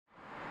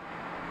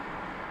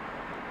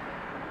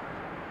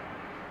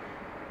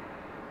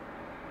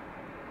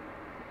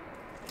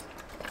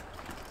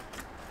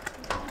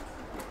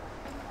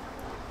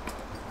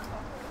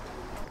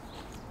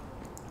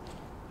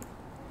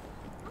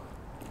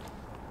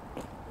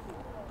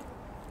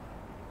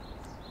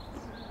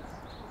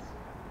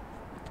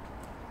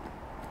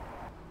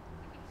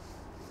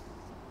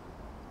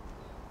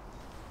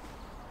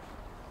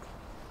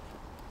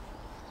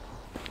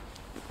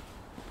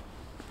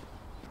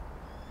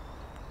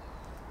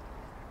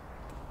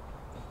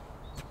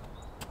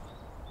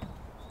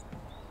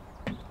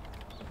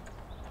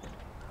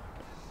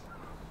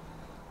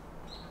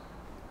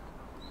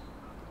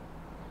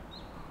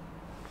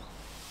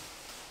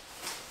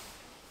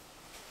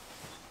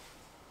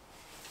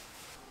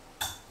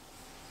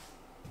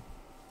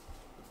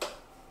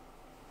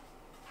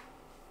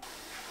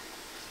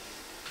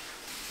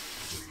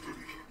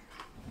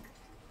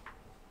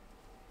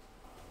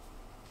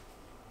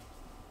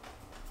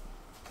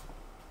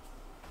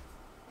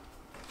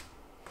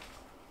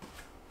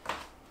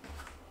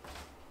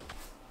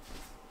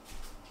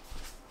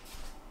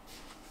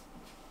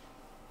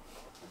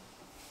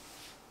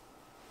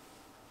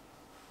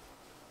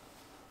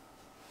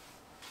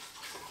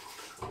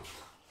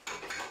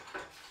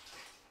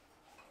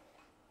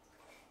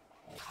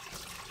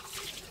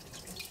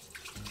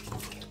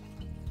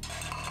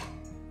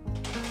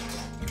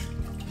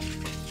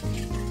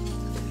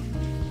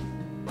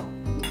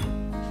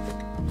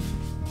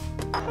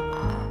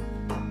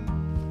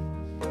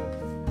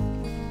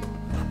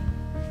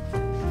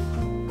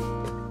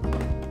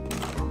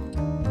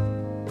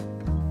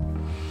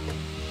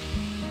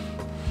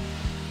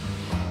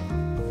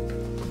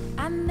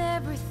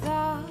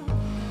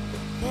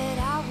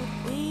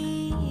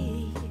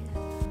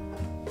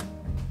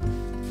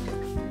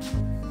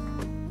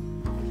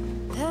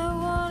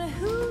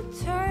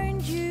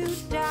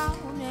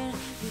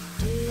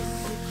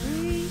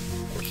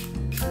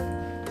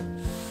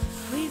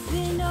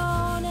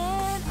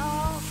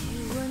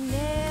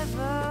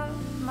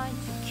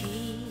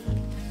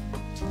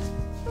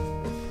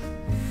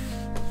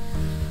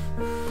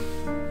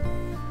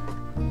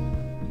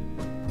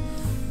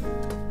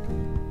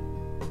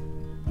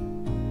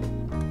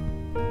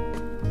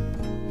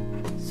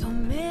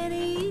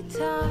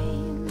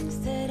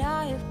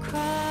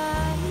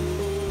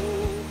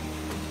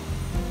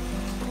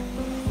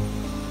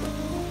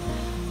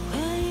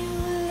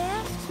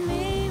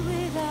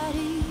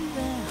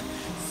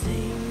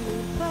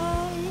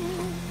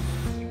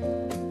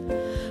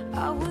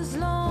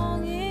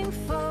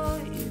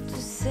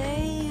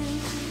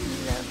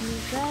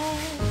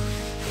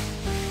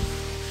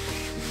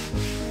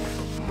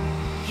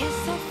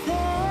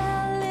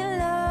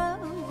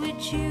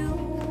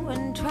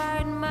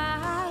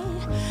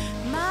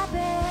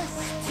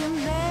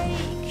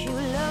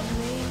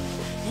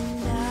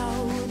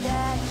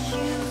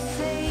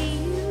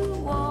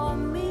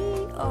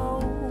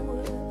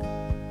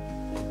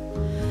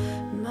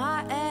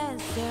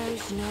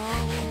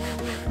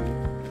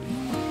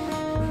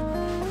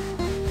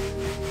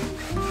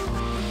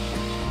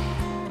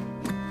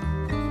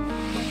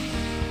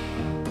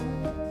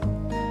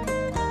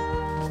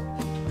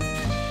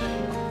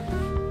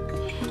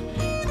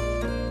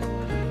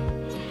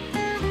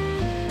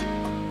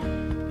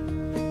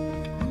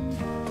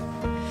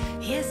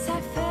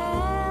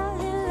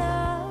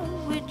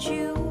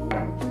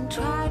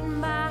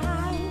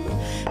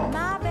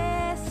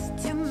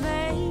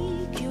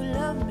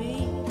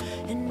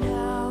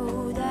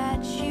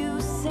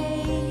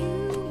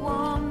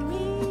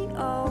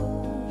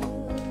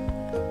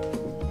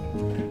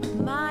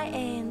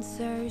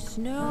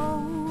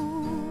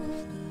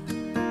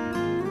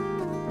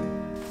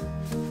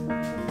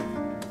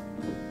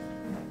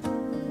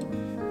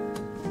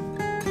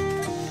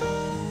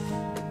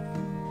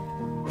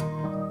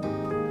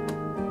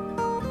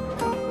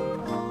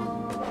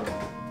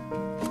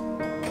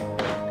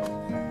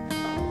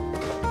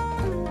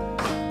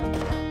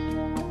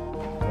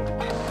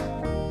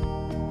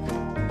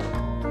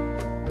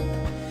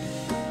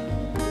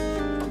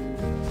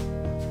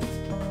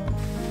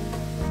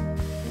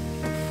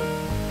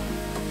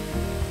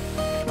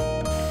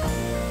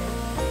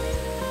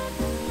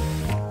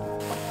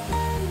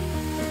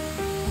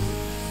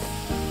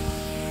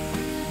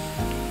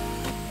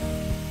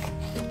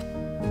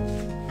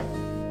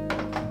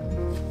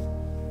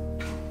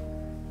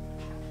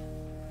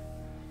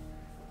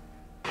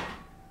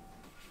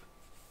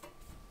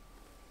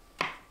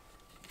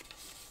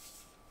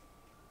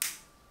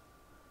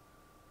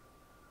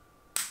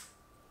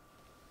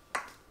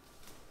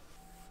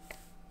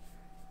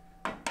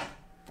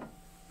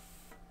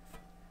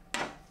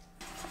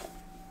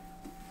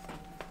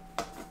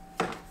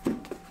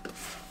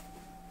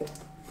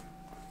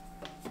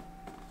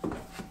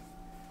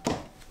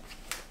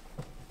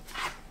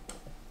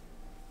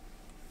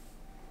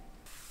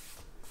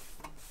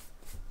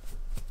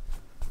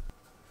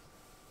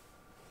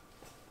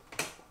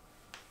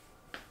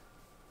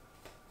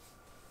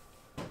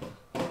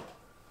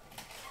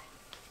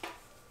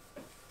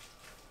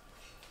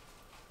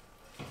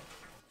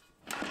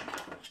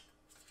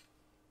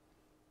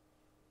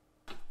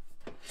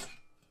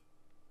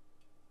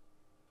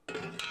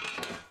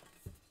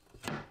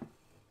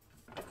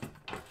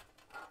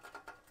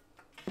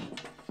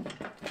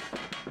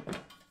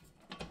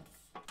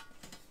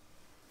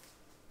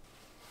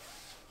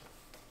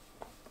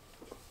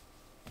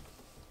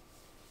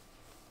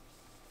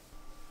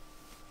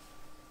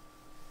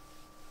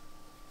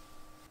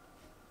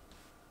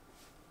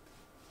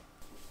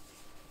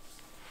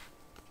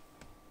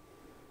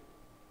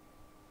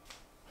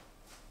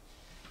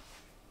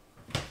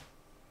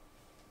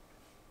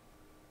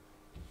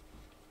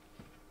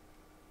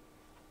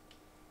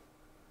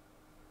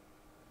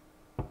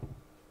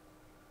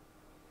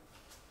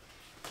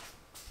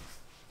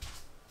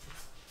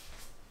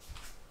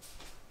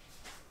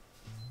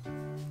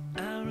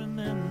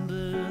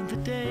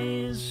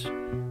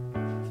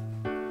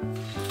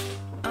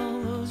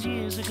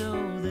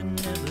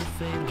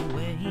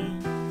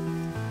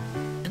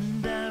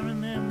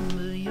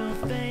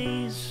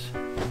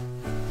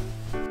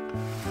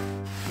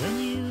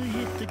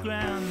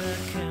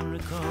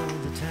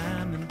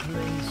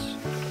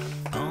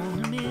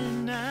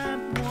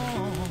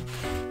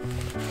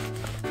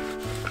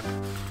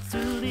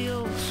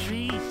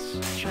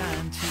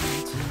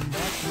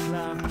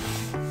To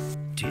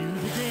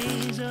the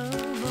days of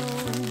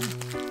old,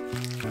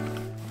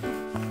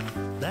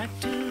 back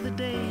to the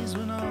days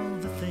when all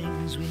the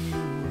things we knew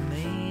were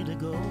made of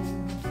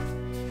gold.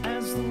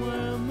 As the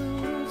world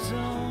moves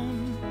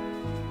on,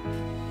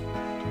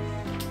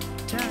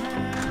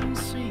 time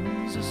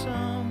sings a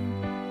song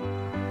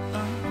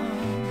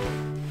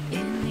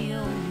in the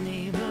old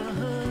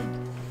neighborhood.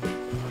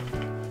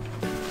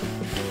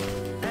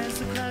 As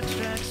the clock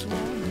strikes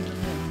one, the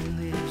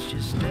memory lives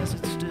just as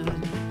it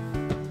stood,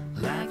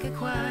 like a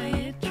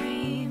quiet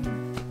dream.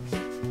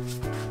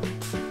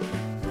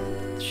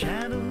 The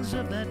shadows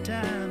of that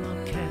time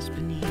are cast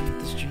beneath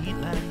the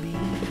streetlight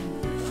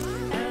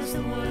beam. As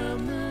the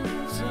world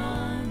moves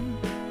on,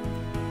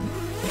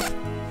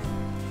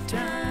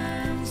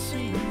 time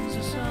sings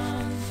a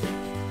song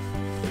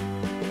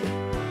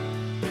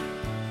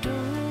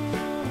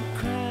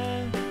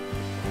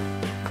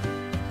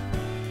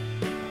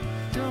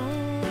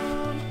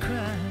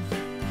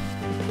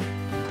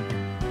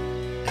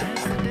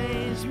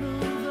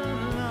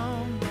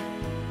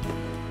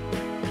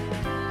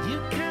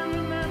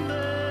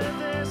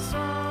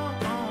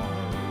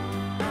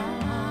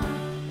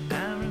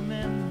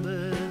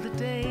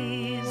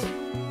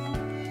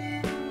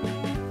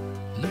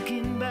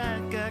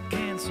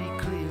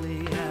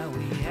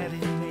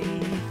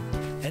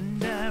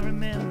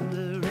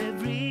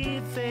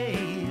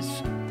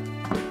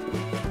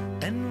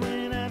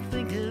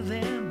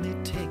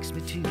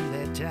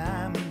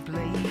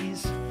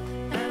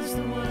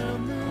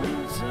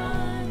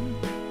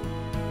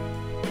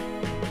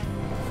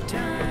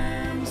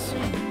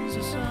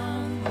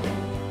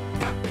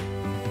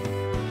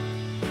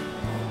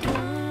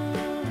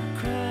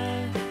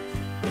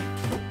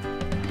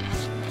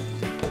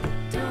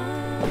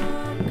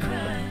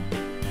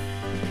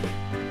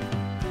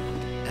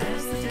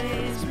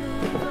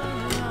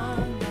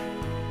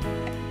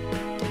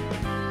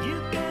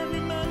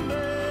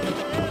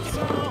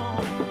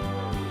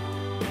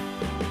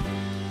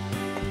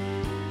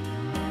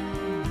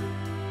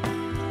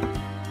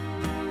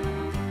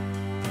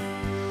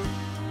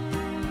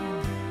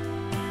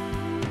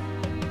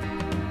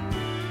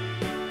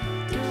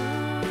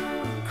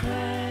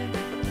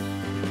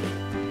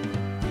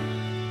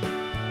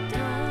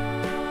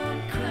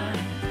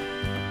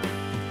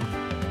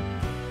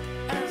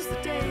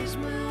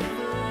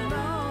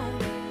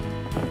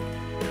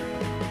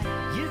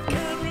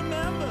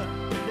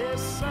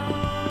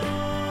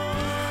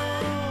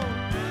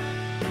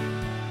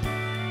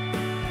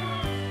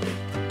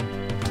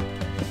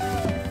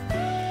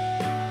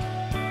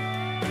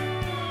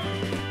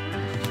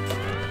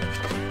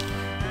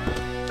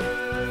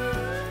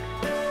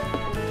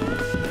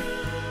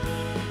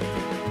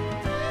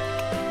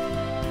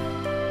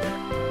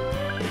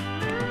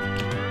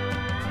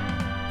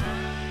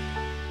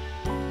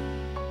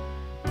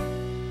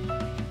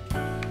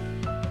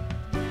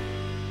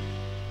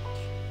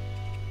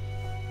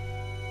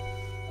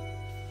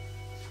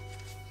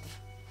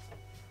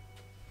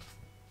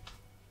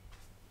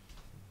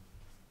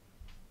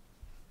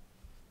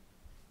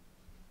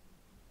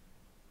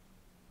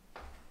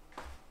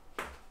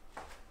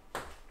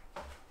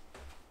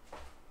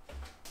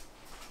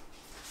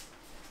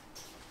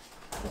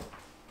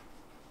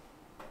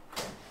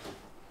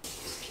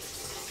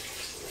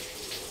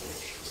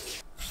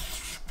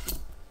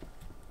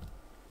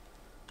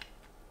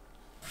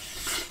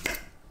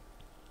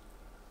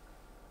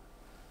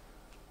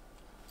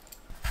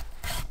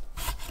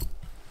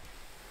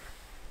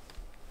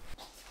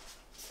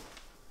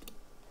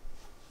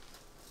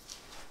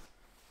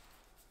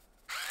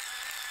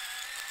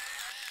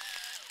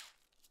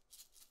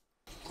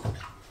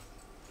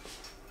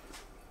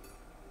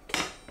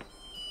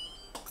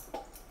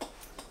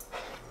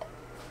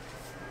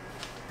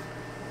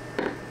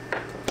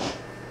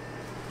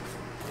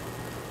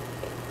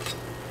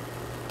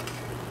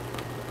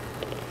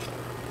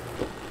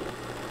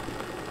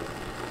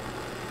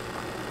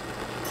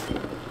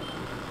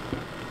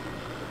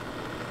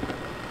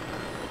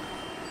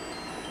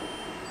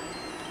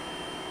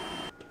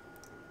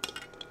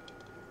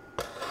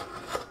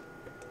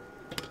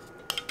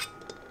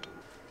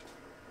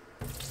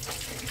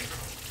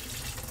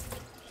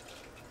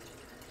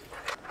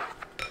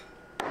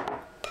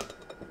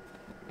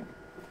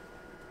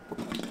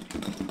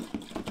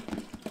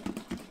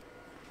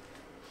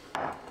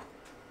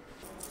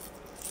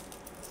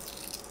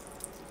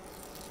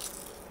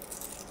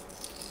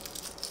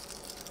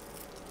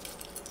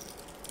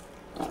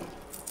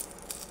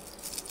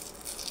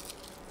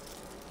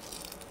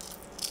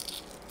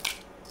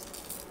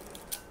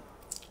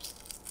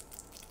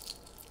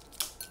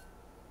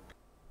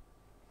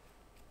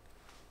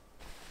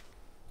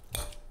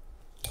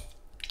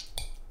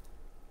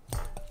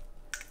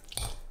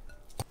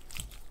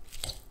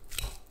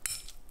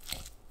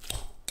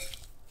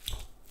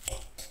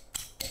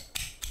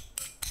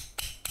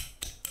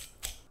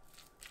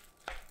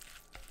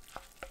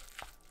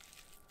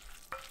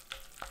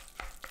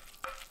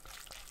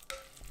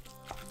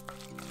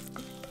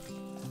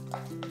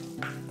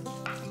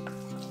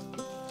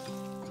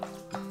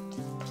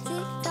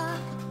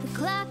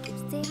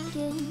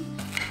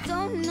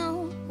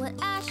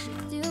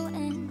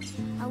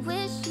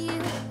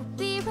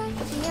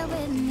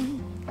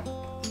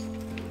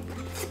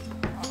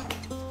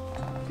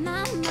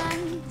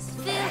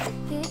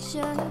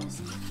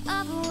pictures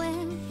of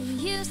when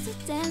you used to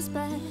dance,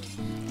 but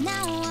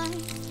now I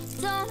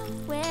don't know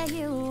where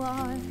you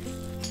are.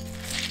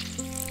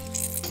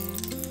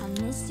 I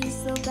miss you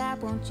so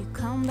bad, won't you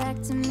come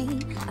back to me?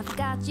 I've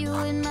got you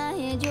in my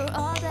head, you're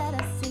all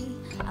that I see.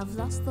 I've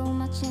lost all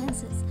my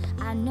chances,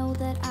 I know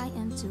that I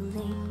am too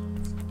late.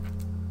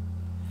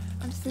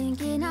 I'm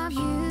thinking of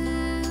you,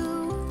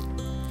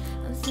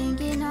 I'm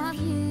thinking of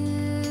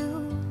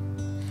you,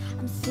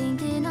 I'm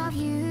thinking of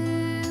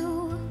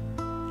you,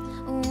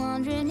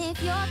 wondering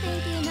if you're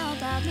thinking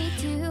about me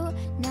too.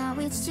 Now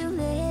it's too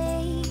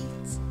late,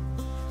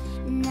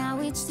 now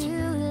it's too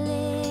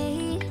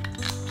late.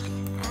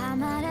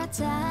 I'm out of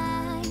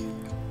time,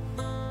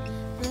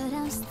 but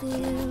I'm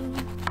still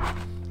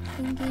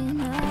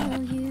thinking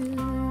of you.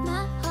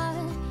 My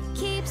heart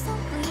keeps on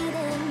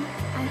bleeding,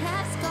 I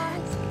have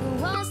scars, the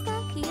ones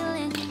not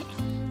healing.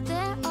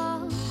 They're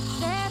all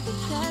there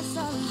because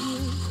of you.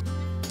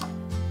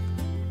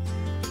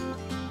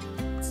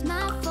 It's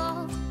my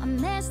fault, I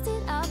messed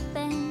it up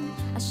and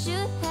I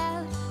should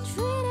have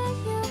treated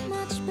you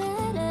much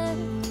better,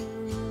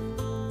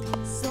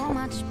 so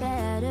much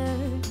better.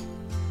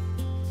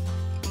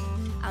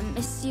 I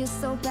miss you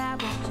so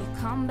bad, won't you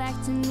come back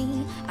to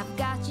me? I've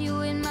got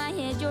you in my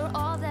head, you're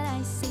all that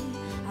I see.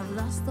 I've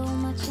lost all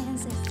my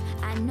chances,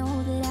 I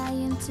know that I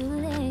am too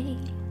late.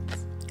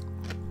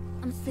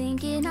 I'm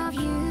thinking of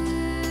you,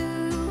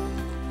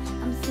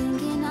 I'm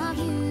thinking of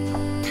you,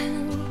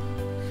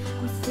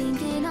 I'm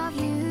thinking of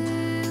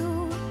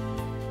you,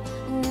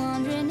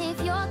 wondering if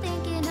you're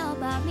thinking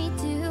about me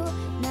too.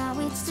 Now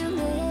it's too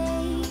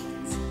late,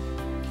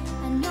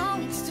 I know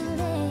it's too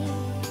late.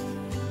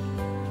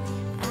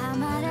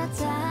 I'm out of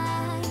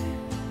time,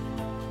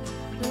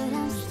 but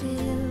I'm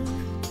still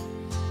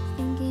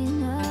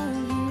thinking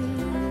of you.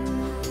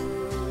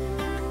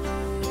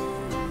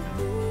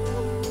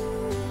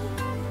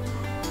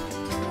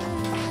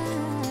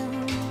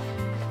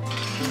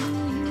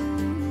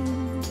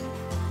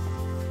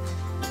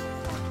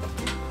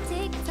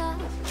 Tick tock,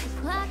 the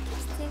clock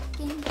is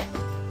ticking.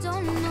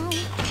 Don't know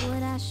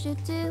what I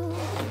should do.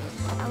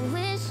 I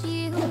wish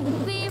you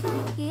would be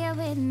right here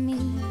with me.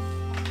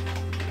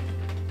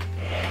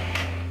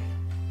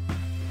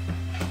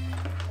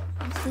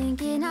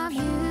 Thinking of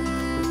you,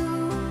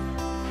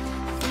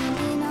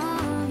 thinking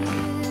of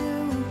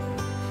you,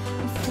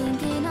 I'm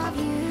thinking of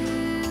you,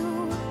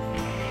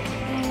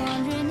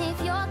 wondering if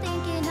you're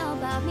thinking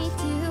about me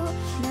too.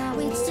 Now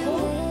it's too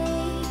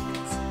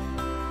late,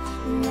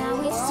 now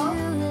it's too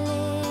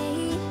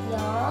late.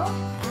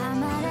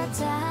 I'm out of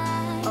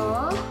time,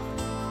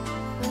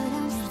 but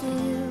I'm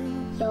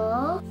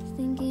still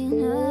thinking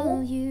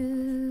of you.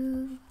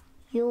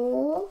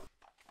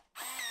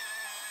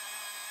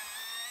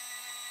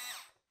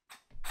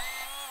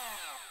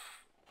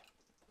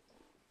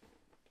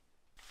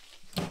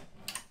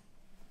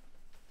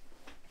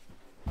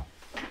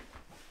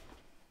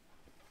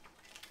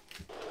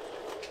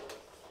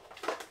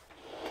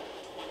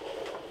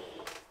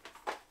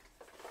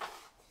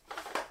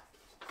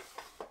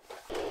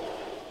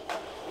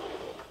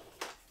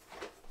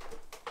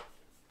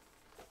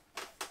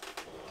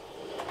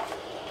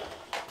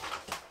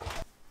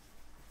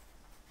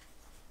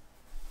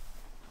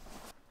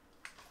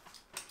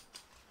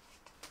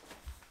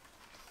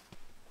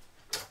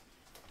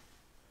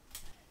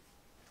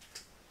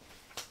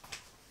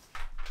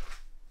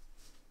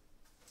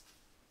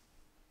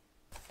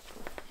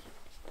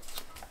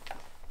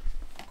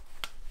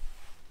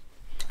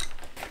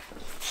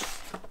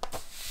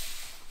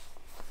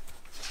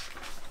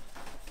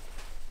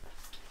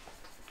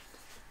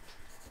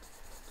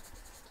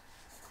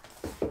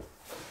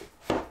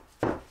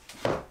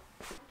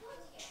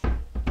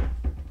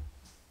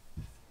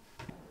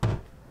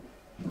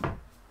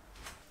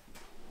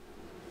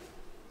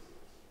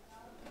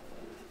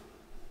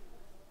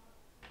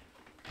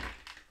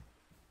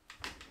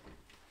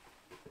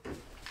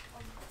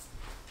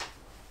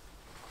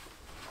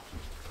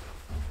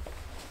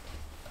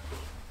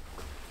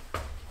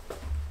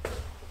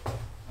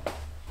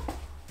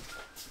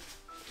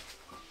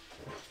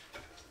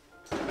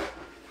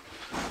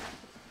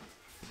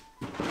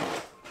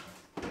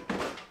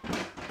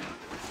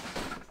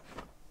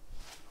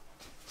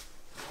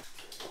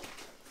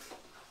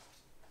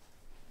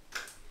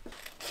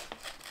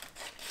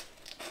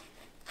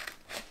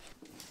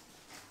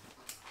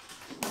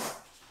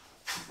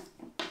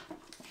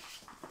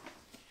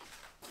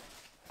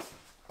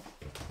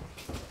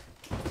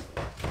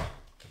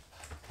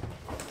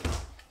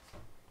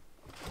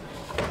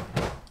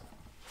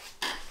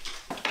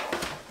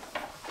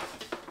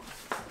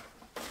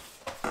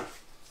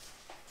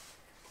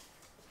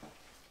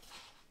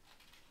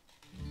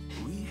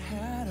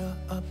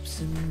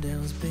 Ups and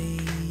downs,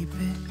 baby.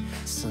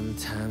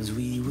 Sometimes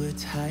we were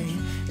tight,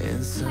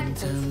 and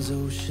sometimes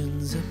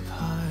oceans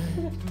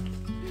apart.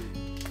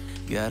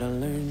 Gotta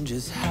learn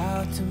just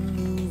how to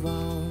move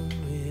on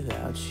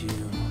without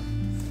you.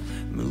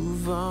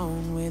 Move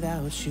on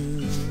without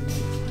you.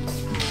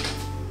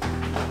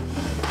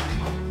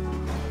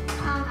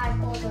 다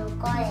밟고 놀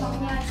거예요.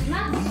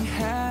 We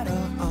had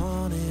our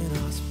on and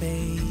off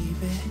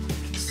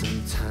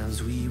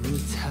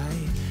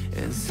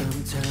and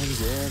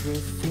sometimes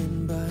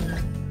everything,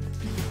 but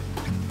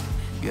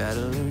gotta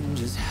learn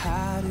just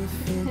how to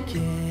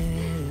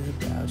forget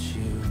about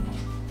you.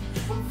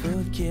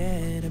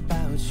 Forget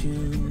about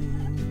you.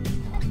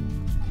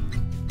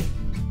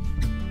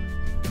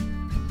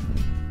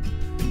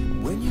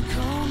 When you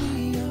call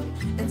me up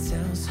and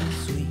sound so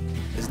sweet,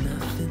 there's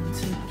nothing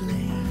to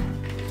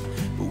blame.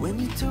 But when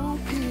you don't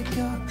pick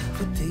up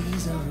for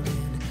days on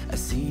end, I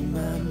see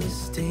my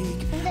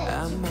mistake.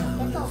 I'm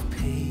out of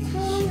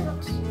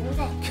patience.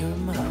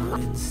 Come out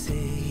and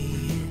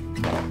say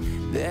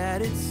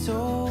that it's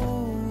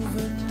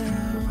over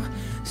now,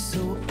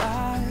 so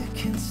I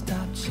can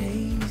stop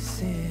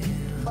chasing.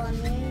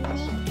 언니,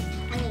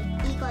 아니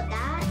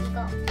이거다. 이거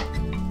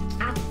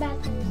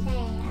아빠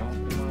주세요.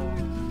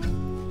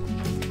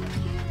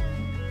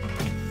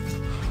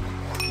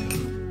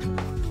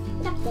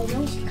 딱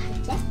 4명씩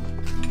갈지?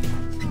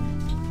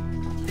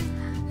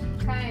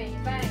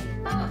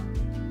 가위바위보.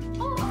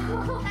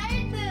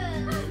 딸들.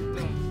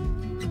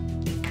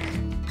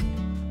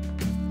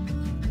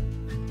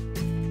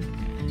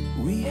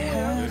 We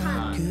had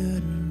a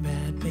good and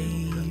bad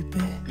baby.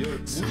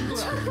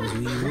 Sometimes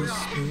we were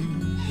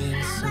smooth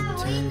and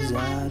sometimes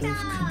out of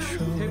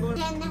control.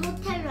 쟤는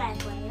호텔로 할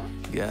거예요?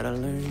 Gotta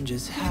learn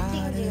just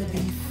how to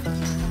be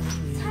fine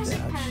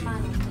without you.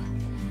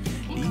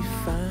 Be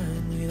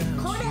fine without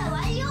거래 you.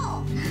 완료!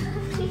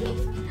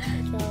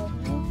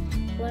 너무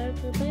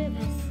월급을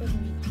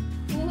받습니다.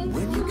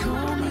 When you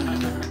call me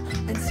up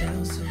and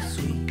sound so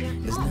sweet,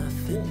 there's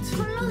nothing to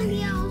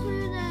blame.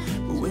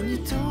 But when you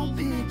don't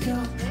pick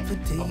up for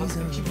days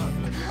on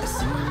end, I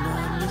see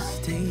my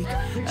mistake.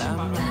 I'm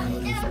out of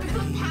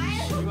patience.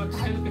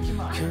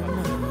 Come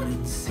out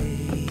and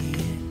say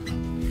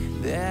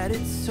that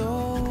it's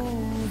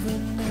over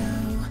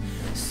now,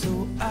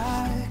 so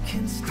I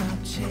can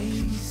stop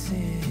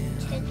chasing.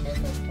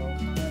 제주도도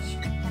가고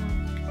싶다.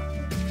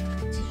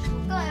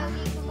 누가 여기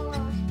그거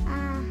아,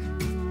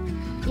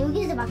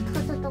 여기서 막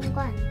터졌던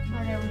거 아니야?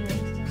 아래 우리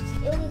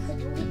있었어. 여기 그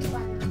놀이터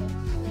갔는데.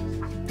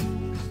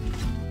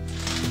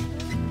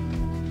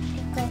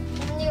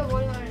 언니가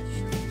머리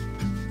말해주셔.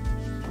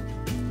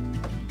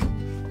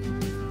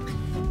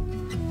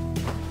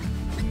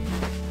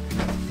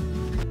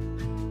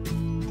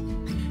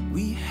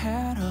 We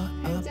had our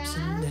ups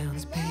and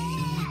downs,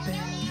 baby.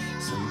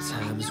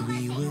 Sometimes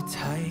we were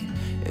tight,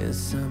 and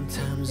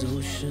sometimes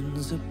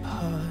oceans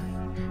apart.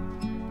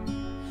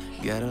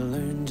 Gotta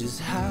learn just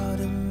how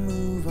to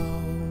move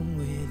on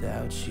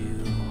without you.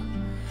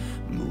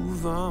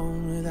 Move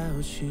on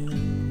without you.